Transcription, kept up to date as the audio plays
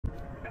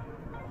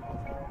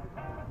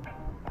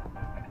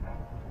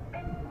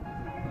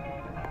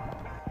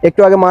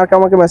একটু আগে মার্ক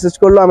আমাকে মেসেজ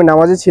করলো, আমি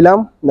নামাজে ছিলাম,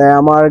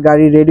 আমার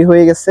গাড়ি রেডি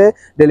হয়ে গেছে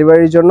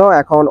ডেলিভারির জন্য।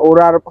 এখন ওর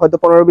আর হয়তো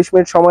 15-20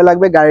 মিনিট সময়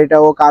লাগবে, গাড়িটা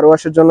ও কার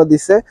ওয়াশের জন্য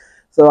দিচ্ছে।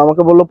 তো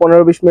আমাকে বললো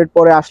 15-20 মিনিট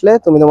পরে আসলে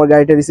তুমি তোমার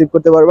গাড়িটা রিসিভ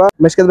করতে পারবা।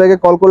 মেশকাত ভাইকে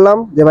কল করলাম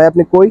যে ভাই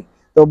আপনি কই,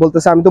 তো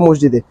বলতেছে আমি তো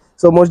মসজিদে।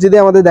 সো মসজিদে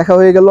আমাদের দেখা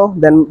হয়ে গেল।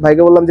 দেন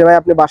ভাইকে বললাম যে ভাই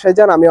আপনি বাসায়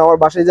যান, আমি আমার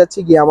বাসায় যাচ্ছি,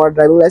 গিয়ে আমার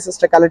ড্রাইভিং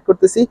লাইসেন্সটা কালেক্ট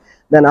করতেছি,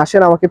 দেন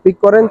আসেন আমাকে পিক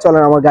করেন,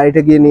 চলেন আমার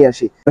গাড়িটা গিয়ে নিয়ে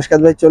আসি। মেশকাত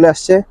ভাই চলে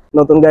আসছে,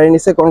 নতুন গাড়ি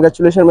নিছে,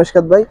 কনগ্রাচুলেশন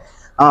মেশকাত ভাই।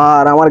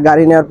 আর আমার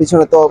গাড়ি নেওয়ার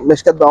পিছনে তো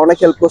মেশকাত ভাই অনেক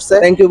হেল্প করছে।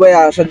 থ্যাংক ইউ ভাই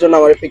আসার জন্য,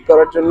 আমার পিক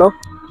করার জন্য।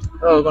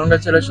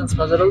 কনগ্রাচুলেশনস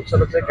মাজহারুল।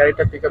 চলো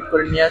গাড়িটা পিক আপ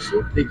করে নিয়ে আসি,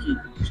 দেখি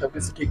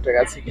সবকিছু ঠিকঠাক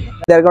আছে কিনা।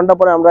 1.5 ঘন্টা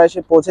পরে আমরা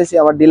এসে পৌঁছেছি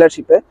আমার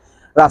ডিলারশিপে।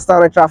 রাস্তা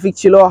অনেক ট্রাফিক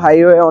ছিল,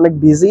 হাইওয়ে অনেক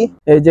বিজি।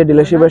 এই যে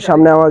ডিলারশিপের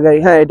সামনে আমার গাড়ি,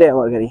 হ্যাঁ এটাই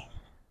আমার গাড়ি।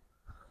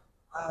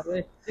 আরে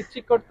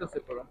চিকচিক করতেছে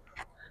পুরো,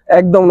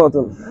 একদম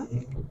নতুন,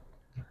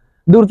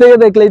 দূর থেকে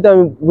দেখলেই তো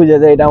আমি বুঝে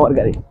যাই এটা আমার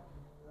গাড়ি।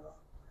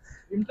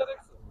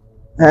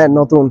 হ্যাঁ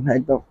নতুন,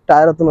 একদম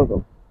টায়ারও তো নতুন।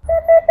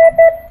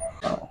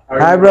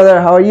 Hi brother,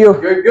 how are you?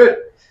 Good.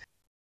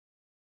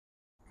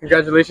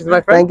 Congratulations,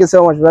 my friend. Thank you so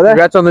much, brother.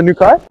 Congrats on the new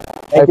car.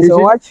 Thank you so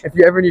much. If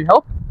you ever need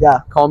help, yeah,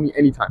 call me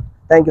anytime.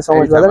 Thank you so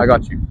much, Anytime, brother. I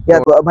got you. Yeah,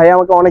 ভাই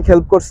আমাকে অনেক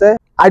help করছে।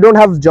 I don't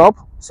have job,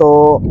 so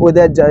with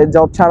a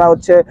job ছাড়া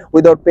হচ্ছে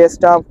without pay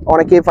stuff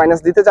অনেকেই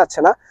finance দিতে চাচ্ছে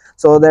না,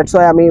 so that's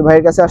why আমি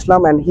ভাইয়ের কাছে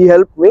আসলাম and he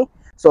helped me.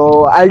 So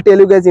I'll tell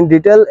you guys in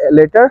detail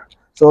later.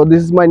 So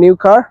this is my new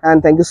car and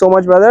thank you so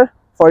much, brother,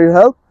 for your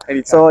help.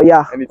 Anytime. So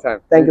yeah, anytime.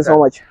 Thank you so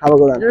much. Have a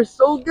good one. You're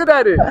so good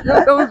at it. Yeah,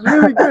 that was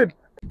really good.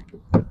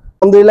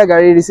 আলহামদুলিল্লাহ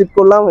গাড়ি receive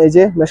করলাম। এই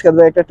যে মেশকাত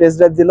ভাই একটা test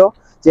drive দিল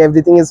যে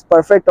everything is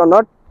perfect or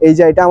not. এই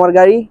যে এটা আমার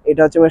গাড়ি,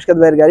 এটা হচ্ছে মেশকাত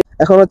ভাইয়ের গাড়ি।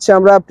 এখন হচ্ছে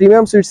আমরা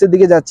প্রিমিয়াম সুইটস এর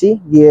দিকে যাচ্ছি,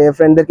 গিয়ে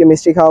ফ্রেন্ডদেরকে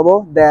মিষ্টি খাওয়াবো,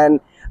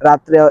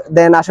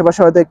 দেন আশেপাশে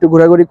হয়তো একটু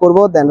ঘোরাঘুরি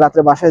করবো, দেন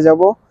রাত্রে বাসায়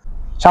যাব।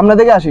 সামনে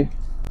থেকে আসি।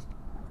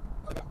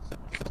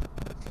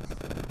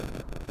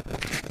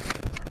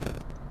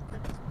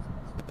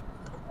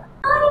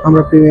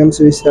 আমরা premium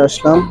সুইটসে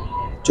Aslam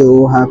to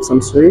have some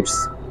sweets.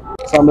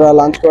 So আমরা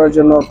লাঞ্চ করার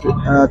জন্য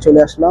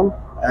চলে আসলাম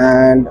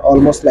অ্যান্ড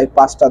অলমোস্ট লাইক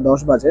 5:10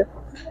 বাজে।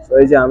 তো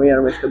এই যে আমি আর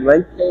মেশকাত ভাই।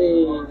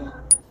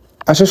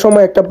 আসার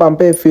সময় একটা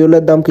পাম্পে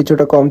ফিউলের দাম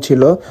কিছুটা কম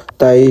ছিল,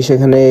 তাই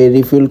সেখানে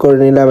রিফিল করে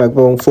নিলাম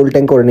এবং ফুল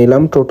ট্যাঙ্ক করে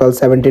নিলাম। টোটাল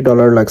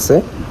 $70 লাগছে।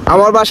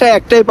 আমার বাসায়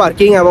একটাই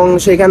পার্কিং এবং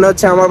সেখানে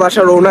হচ্ছে আমার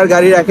বাসার ওনার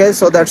গাড়ি রাখে,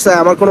 সো দ্যাটস ওয়াই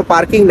আমার কোনো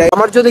পার্কিং নাই।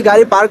 আমার যদি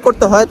গাড়ি পার্ক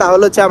করতে হয়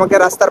তাহলে হচ্ছে আমাকে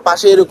রাস্তার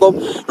পাশে এরকম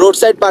রোড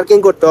সাইড পার্কিং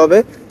করতে হবে।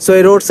 সো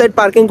এই রোড সাইড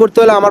পার্কিং করতে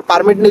হলে আমার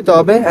পারমিট নিতে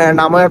হবে অ্যান্ড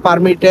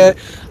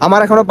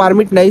আমার এখনো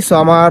পারমিট নেই। সো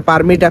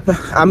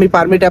আমি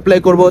পারমিট অ্যাপ্লাই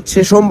করবো হচ্ছে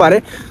সোমবারে।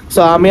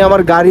 সো আমি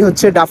আমার গাড়ি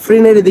হচ্ছে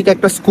ডাফরিনের এদিকে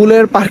একটা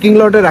স্কুলের পার্কিং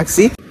লটে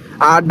রাখছি।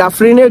 আর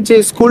ডাফরিনের যে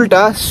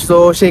স্কুলটা, সো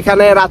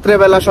সেখানে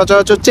রাত্রেবেলা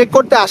সচরাচর চেক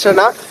করতে আসে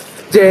না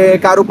যে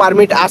কারো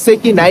পারমিট আছে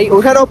কি নাই,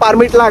 ওখানেও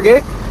পারমিট লাগে,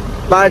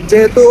 বাট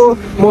যেহেতু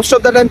most of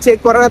the time check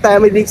করে না, তাই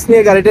আমি রিস্ক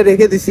নিয়ে গাড়িটা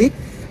রেখে দিছি।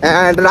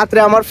 অ্যান্ড রাত্রে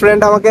আমার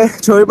ফ্রেন্ড আমাকে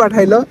ছবি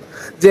পাঠাইলো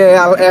যে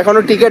এখনো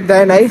টিকিট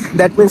দেয় নাই।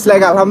 দ্যাট মিনস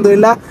লাইক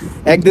আলহামদুলিল্লাহ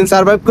একদিন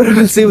সার্ভাইভ করে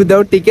ফেলছি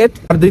উইদাউট টিকিট।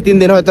 আর 2-3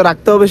 দিন হয়তো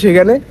রাখতে হবে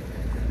সেখানে,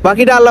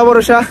 বাকিটা আল্লাহ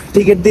ভরসা।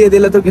 টিকিট দিয়ে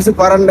দিলে তো কিছু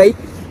করার নাই,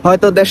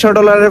 হয়তো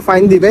 $150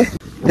 ফাইন দিবে।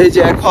 এই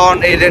যে এখন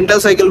এই রেন্টাল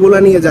সাইকেল গুলো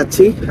নিয়ে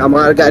যাচ্ছি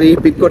আমার গাড়ি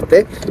পিক করতে।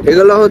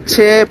 এগুলো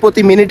হচ্ছে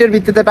প্রতি মিনিটের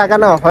ভিত্তিতে টাকা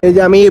নেওয়া হয়। এই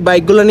যে আমি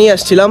বাইক গুলো নিয়ে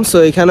আসছিলাম, সো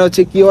এখানে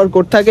হচ্ছে কিউআর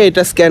কোড থাকে,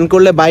 এটা স্ক্যান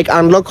করলে বাইক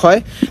আনলক হয়।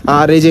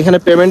 আর এই যে এখানে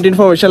পেমেন্ট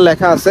ইনফরমেশন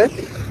লেখা আছে।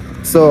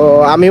 সো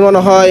আমি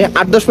মনে হয়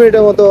 8-10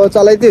 মিনিটের মতো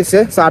চালাইতেছে।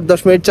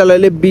 8-10 মিনিট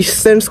চালাইলে 20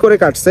 সেন্টস করে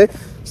কাটছে।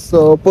 সো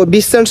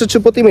 20 সেন্টস হচ্ছে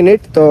প্রতি মিনিট,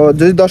 তো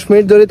যদি 10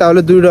 মিনিট ধরি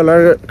তাহলে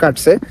 $2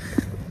 কাটছে।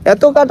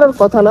 এত কাটার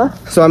কথা না।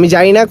 সো আমি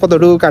জানি না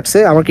কতটুকু কাটছে,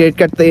 আমার ক্রেডিট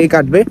কার্ড থেকে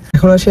কাটবে।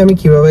 এখন আসি আমি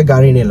কিভাবে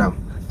গাড়ি নিলাম।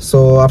 সো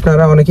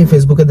আপনারা অনেকেই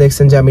ফেসবুকে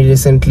দেখছেন যে আমি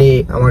রিসেন্টলি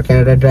আমার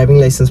কানাডার ড্রাইভিং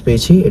লাইসেন্স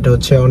পেয়েছি। এটা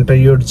হচ্ছে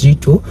অন্টারিওর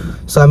G2।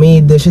 সো আমি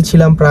দেশে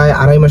ছিলাম প্রায়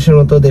 2.5 মাসের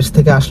মতো, দেশ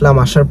থেকে আসলাম।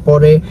 আসার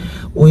পরে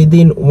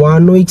উইদিন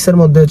 1 উইকসের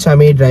মধ্যে হচ্ছে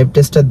আমি ড্রাইভ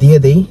টেস্টটা দিয়ে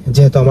দিই,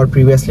 যেহেতু আমার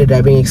প্রিভিয়াসলি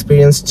ড্রাইভিং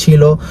এক্সপিরিয়েন্স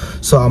ছিল।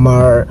 সো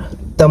আমার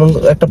তেমন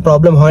একটা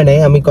প্রবলেম হয় নাই।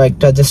 আমি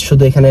কয়েকটা জাস্ট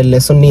শুধু এখানে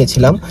লেসন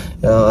নিয়েছিলাম।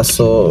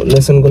 সো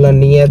লেসনগুলো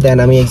নিয়ে দেন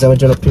আমি এক্সামের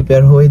জন্য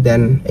প্রিপেয়ার হই,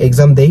 দেন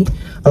এক্সাম দেই।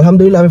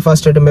 আলহামদুলিল্লাহ আমি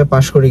ফার্স্ট অ্যাটেম্পে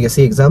পাস করে গেছি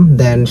এক্সাম।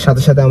 দেন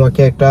সাথে সাথে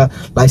আমাকে একটা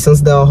লাইসেন্স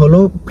দেওয়া হলো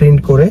প্রিন্ট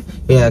করে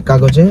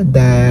কাগজে।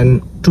 দেন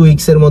 2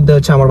 উইকসের মধ্যে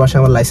হচ্ছে আমার বাসায়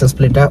আমার লাইসেন্স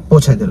প্লেটটা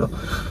পৌঁছে দিল।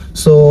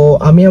 সো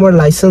আমি আমার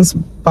licence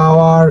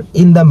power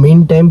in the main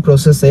time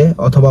প্রসেসে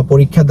অথবা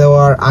পরীক্ষা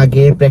দেওয়ার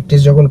আগে প্র্যাকটিস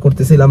যখন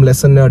করতেছিলাম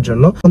লেসন নেওয়ার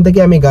জন্য, তখন থেকে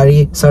আমি গাড়ি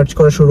সার্চ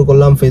করা শুরু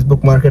করলাম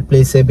ফেসবুক মার্কেট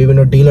প্লেসে,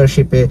 বিভিন্ন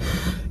ডিলারশিপে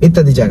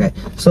ইত্যাদি জায়গায়।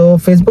 সো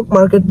ফেসবুক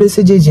মার্কেট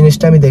প্লেসে যে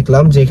জিনিসটা আমি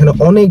দেখলাম যে এখানে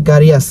অনেক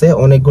গাড়ি আছে,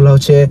 অনেকগুলো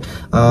হচ্ছে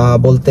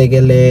বলতে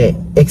গেলে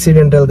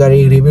অ্যাক্সিডেন্টাল গাড়ি,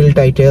 রিভিল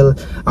টাইটেল।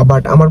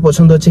 বাট আমার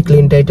পছন্দ হচ্ছে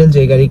ক্লিন টাইটেল,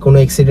 যে গাড়ি কোনো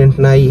অ্যাক্সিডেন্ট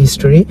নাই,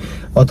 হিস্টোরি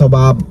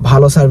অথবা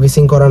ভালো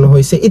সার্ভিসিং করানো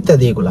হয়েছে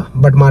ইত্যাদি এগুলা।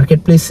 বাট মার্কেট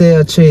প্লেসে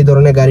হচ্ছে এই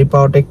ধরনের গাড়ি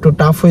পাওয়াটা একটু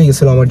টাফ হয়ে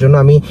গেছিলো আমার জন্য।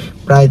 আমি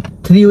প্রায়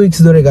 3 উইকস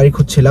ধরে গাড়ি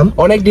খুঁজছিলাম,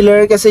 অনেক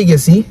ডিলারের কাছেই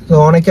গেছি। তো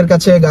অনেকের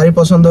কাছে গাড়ি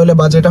পছন্দ হলে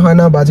বাজেট হয়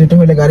না, বাজেটে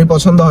হলে গাড়ি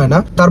পছন্দ হয় না।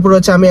 তারপর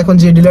হচ্ছে আমি এখন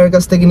যে ডিলারের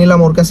কাছ থেকে নিলাম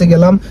ওর কাছে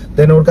গেলাম,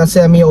 দেন ওর কাছে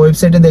আমি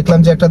ওয়েবসাইটে দেখলাম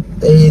যে একটা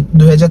এই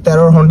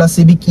 2013 হন্ডা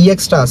সিভিক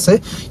ইএক্সটা আছে।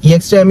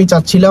 ইএক্সটা আমি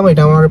চাচ্ছিলাম,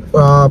 এটা আমার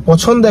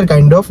পছন্দের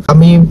কাইন্ড অফ।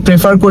 আমি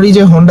প্রেফার করি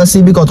যে হন্ডা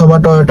সিভিক অথবা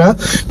টয়োটা,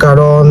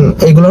 কারণ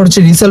এগুলো হচ্ছে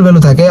রিসেল ভ্যালু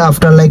থাকে।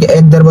 আফটার লাইক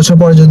 1-1.5 বছর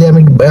পরে যদি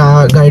আমি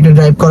গাড়িটা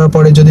ড্রাইভ করার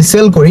পরে যদি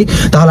সেল করি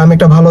তাহলে আমি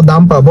একটা ভালো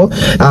দাম পাবো,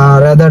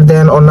 রাদার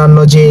দেন অন্যান্য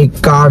যে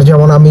কার।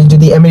 যেমন আমি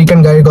যদি আমেরিকান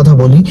গাড়ির কথা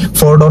বলি,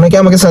 ফোর্ড, অনেকে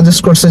আমাকে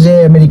সাজেস্ট করছে যে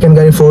আমেরিকান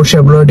গাড়ি ফোর্ড,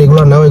 শেভরলেট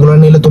এগুলো নাও, এগুলো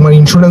নিলে তোমার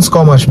ইন্স্যুরেন্স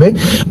কম আসবে।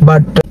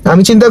 বাট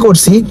আমি চিন্তা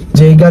করছি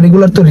যে এই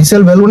গাড়িগুলোর তো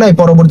রিসেল ভ্যালু নাই,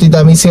 পরবর্তীতে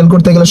আমি সেল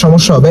করতে গেলে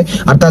সমস্যা হবে।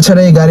 আর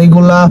তাছাড়া এই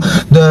গাড়িগুলা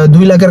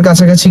 2 লাখের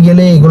কাছাকাছি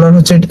গেলে এগুলোর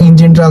হচ্ছে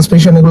ইঞ্জিন,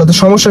 ট্রান্সমিশন এগুলোতে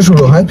সমস্যা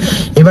শুরু হয়।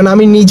 ইভেন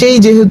আমি নিজেই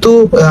যেহেতু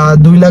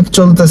 2 লাখ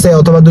চলতেছে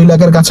অথবা 2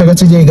 লাখের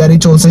কাছাকাছি যে গাড়ি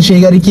চলছে সেই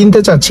গাড়ি কিনতে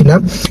চাচ্ছি না।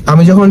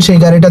 আমি যখন সেই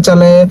গাড়িটা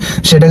চালায়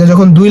সেটাকে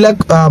যখন 2 লাখ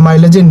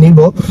মাইলেজে নিব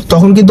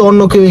তখন কিন্তু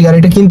অন্য কেউ এই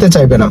গাড়িটা কিনতে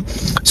চাইবে না।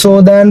 সো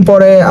দেন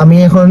পরে আমি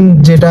এখন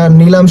যেটা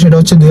নিলাম সেটা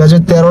হচ্ছে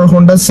 2013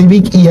 হন্ডা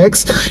সিভিক ইএক্স।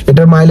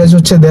 এটার মাইলেজ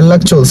হচ্ছে 1.5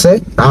 লাখ চলছে।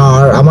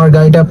 আর আমার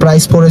গাড়িটা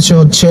প্রাইস পড়েছে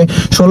হচ্ছে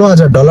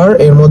 $16,000।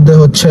 এর মধ্যে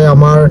হচ্ছে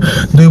আমার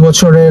 2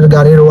 বছরের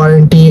গাড়ির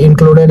ওয়ারেন্টি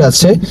ইনক্লুডেড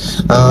আছে।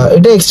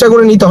 এটা এক্সট্রা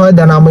করে নিতে হয়,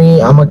 দেন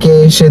আমাকে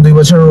সে 2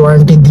 বছরের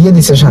ওয়ারেন্টি দিয়ে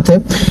দিছে সাথে।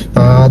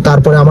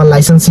 তারপরে আমার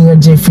লাইসেন্সিং এর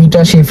যে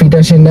ফিটা, সেই ফিটা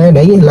সে নেয়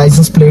নাই,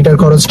 লাইসেন্স প্লেটের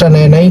খরচটা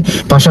নেয় নাই।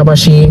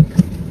 পাশাপাশি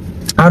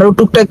আরো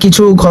টুকটাক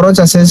কিছু খরচ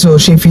আছে,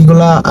 সেই ফি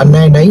গুলা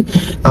নেয় নাই।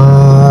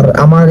 আর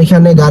আমার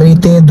এখানে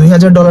গাড়িতে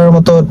 $2,000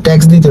 মতো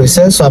ট্যাক্স দিতে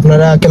হয়েছে। সো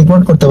আপনারা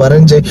ক্যালকুলেট করতে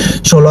পারেন যে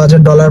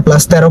 $16,000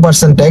 plus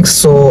 13% tax,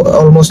 so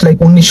almost like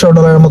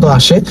 $1,900 মতো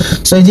আসে।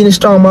 সো এই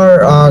জিনিসটা আমার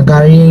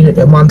গাড়ির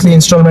মান্থলি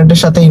ইনস্টলমেন্টের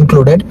সাথে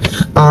ইনক্লুডেড।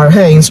 আর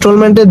হ্যাঁ,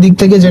 ইনস্টলমেন্টের দিক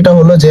থেকে যেটা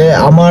হলো যে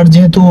আমার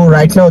যেহেতু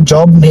রাইট নাও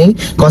জব নেই,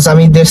 কজ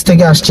আমি দেশ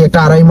থেকে আসছি, একটা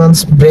 2.5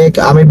 মান্থস ব্রেক।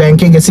 আমি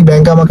ব্যাংকে গেছি,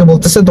 ব্যাংক আমাকে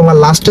বলতেছে তোমার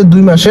লাস্টের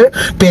 2 মাসের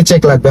পে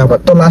চেক লাগবে। আমার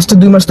তো লাস্টের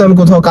 2 মাস তো আমি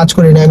কোথাও কাজ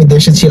করি নাই, আমি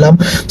দেশে ছিলাম।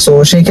 সো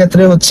সেই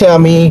ক্ষেত্রে হচ্ছে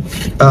আমি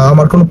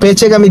আমার কোনো পে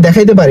চেক আমি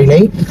দেখাইতে পারি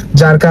নাই,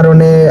 যার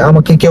কারণে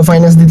আমাকে কেউ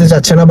ফাইন্যান্স দিতে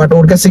চাচ্ছে না। বাট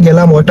ওর কাছে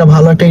গেলাম, ও একটা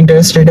ভালো একটা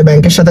ইন্টারেস্ট রেটে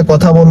ব্যাংকের সাথে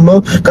কথা বললো,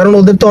 কারণ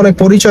ওদের তো অনেক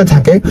পরিচয়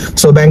থাকে।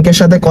 সো ব্যাংকের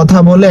সাথে কথা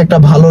বলে একটা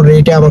ভালো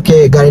রেটে আমাকে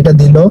গাড়িটা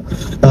দিল।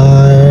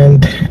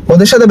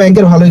 ওদের সাথে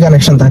ব্যাংকের ভালোই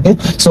কানেকশন থাকে,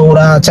 সো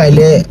ওরা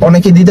চাইলে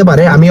অনেকে দিতে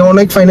পারে। আমি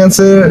অনেক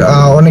ফাইন্যান্সের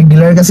অনেক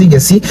ডিলারের কাছেই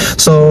গেছি,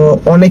 সো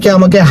অনেকে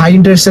আমাকে হাই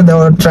ইন্টারেস্টে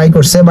দেওয়ার ট্রাই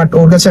করছে, বাট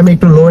ওর কাছে আমি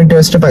একটু লো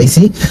ইন্টারেস্টে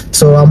পাইছি।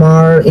 সো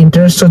আমার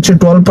ইন্টারেস্ট হচ্ছে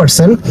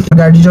 12%।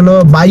 গাড়ির জন্য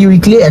বাই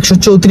উইকলি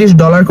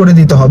 $134 করে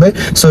দিতে হবে,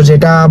 সো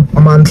যেটা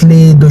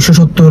মান্থলি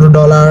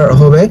 $270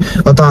 হবে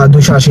অথবা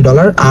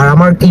 $280। আর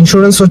আমার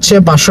ইন্স্যুরেন্স হচ্ছে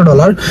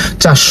 $500,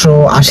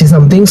 480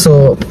 সামথিং। সো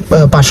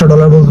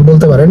 $500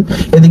 বলতে পারেন,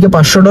 এদিকে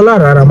 $500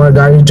 আর আমার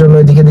গাড়ির জন্য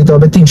এদিকে দিতে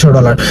হবে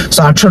 $300। সো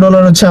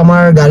 $800 হচ্ছে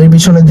আমার গাড়ির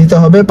পিছনে দিতে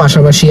হবে।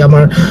 পাশাপাশি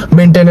আমার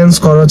মেনটেনেন্স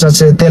খরচ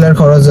আছে, তেলের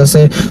খরচ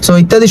আছে, সো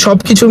ইত্যাদি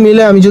সবকিছু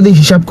মিলে আমি যদি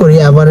হিসাব করি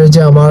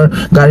অ্যাভারেজে আমার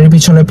গাড়ির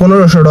পিছনে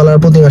 $1,500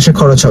 প্রতি মাসে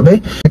খরচ হবে।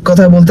 এক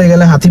কথায় বলতে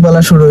গেলে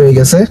হাতিপালা শুরু হয়ে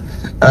গেছে।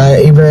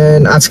 ইভেন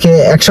আজকে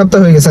 1 সপ্তাহ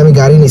হয়ে গেছে আমি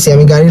গাড়ি নিছি।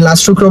 আমি গাড়ি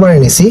লাস্ট শুক্রবারে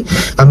নিছি।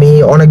 আমি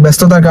অনেক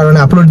ব্যস্ততার কারণে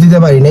আপলোড দিতে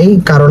পারি নাই,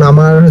 কারণ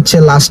আমার হচ্ছে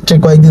লাস্টে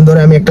কয়েকদিন ধরে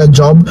আমি একটা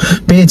জব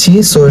পেয়েছি।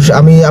 সো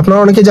আপনারা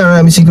অনেকে জানেন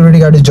আমি সিকিউরিটি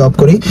গার্ডে জব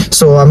করি।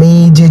 সো আমি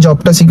যে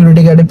জবটা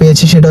সিকিউরিটি গার্ডে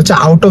পেয়েছি সেটা হচ্ছে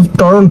আউট অফ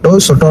টরন্টো।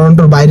 সো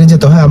টরন্টোর বাইরে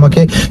যেতে হয়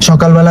আমাকে,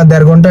 সকালবেলা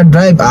 1.5 ঘন্টার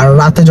ড্রাইভ, আর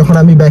রাতে যখন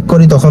আমি ব্যাক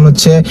করি তখন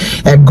হচ্ছে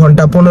 1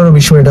 ঘন্টা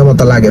 15-20 মিনিটের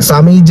মতো লাগে। সো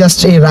আমি জাস্ট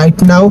এই রাইট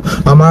নাও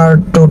আমার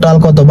টোটাল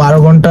কত 12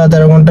 ঘন্টা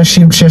 13 ঘন্টা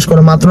শিফট শেষ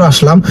করে মাত্র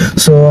আসলাম।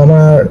 সো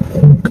আমার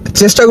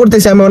চেষ্টা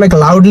করতেছি আমি অনেক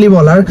লাউডলি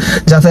বলার,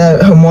 যাতে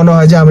মনে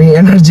হয় যে আমি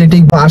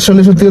এনার্জেটিক।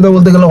 আসলে সত্যি কথা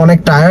বলতে গেলে অনেক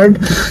টায়ার্ড।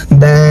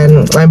 দেন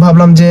আমি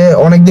ভাবলাম যে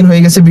অনেকদিন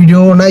হয়ে গেছে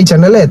ভিডিও নাই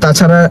চ্যানেলে।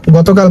 তাছাড়া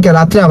গতকালকে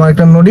রাত্রে আমার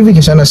একটা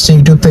নোটিফিকেশন আসছে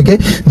ইউটিউব থেকে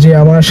যে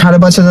আমার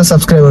 5,500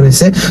 সাবস্ক্রাইবার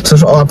হয়েছে। সো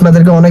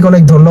আপনাদেরকে অনেক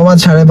অনেক ধন্যবাদ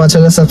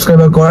 5,500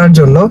 সাবস্ক্রাইবার করার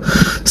জন্য।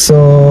 সো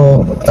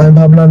আমি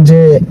ভাবলাম যে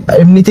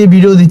এমনিতেই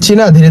ভিডিও দিচ্ছি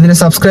না, ধীরে ধীরে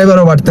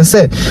সাবস্ক্রাইবারও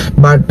বাড়তেছে,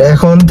 বাট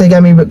এখন থেকে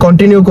আমি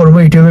কন্টিনিউ করবো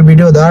ইউটিউবে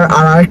ভিডিও দেওয়ার।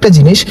 আর আরেকটা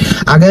জিনিস,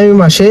 আগামী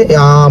মাসে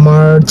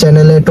আমার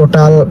চ্যানেলে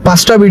টোটাল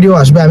 5টা ভিডিও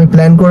আসবে। আমি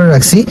প্ল্যান করে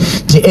রাখছি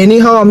যে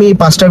এনিহাও আমি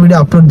 5টা ভিডিও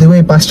আপলোড দেবো।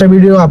 এই 5টা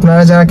ভিডিও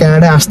আপনারা যারা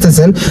কানাডায়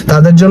আসতেছেন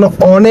তাদের জন্য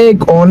অনেক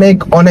অনেক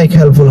অনেক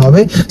হেল্পফুল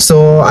হবে। সো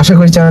আশা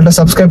করি চ্যানেলটা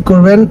সাবস্ক্রাইব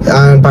করবেন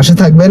আর পাশে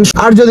থাকবেন।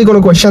 আর যদি কোনো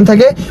কোয়েশ্চেন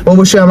থাকে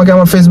অবশ্যই আমাকে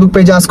আমার ফেসবুক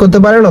পেজে আস্ক করতে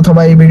পারেন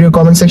অথবা এই ভিডিও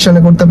কমেন্ট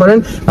সেকশনে করতে পারেন।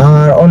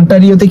 আর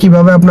অন্টারিওতে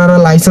কিভাবে আপনারা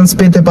লাইসেন্স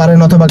পেতে পারেন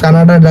অথবা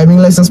কানাডা ড্রাইভিং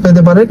লাইসেন্স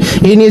পেতে পারেন,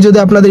 এই নিয়ে যদি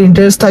আপনাদের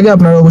ইন্টারেস্ট থাকে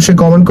আপনারা অবশ্যই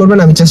কমেন্ট করবেন,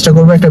 আমি চেষ্টা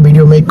করবো একটা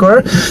ভিডিও মেক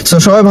করার। সো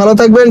সবাই ভালো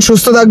থাকবেন,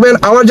 সুস্থ থাকবেন,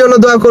 আমার জন্য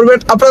দোয়া করবেন,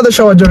 আপনাদের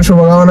সবার জন্য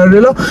শুভকামনা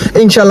রইল।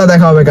 ইনশাআল্লাহ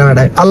দেখা হবে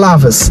কানাডায়। আল্লাহ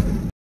হাফেজ।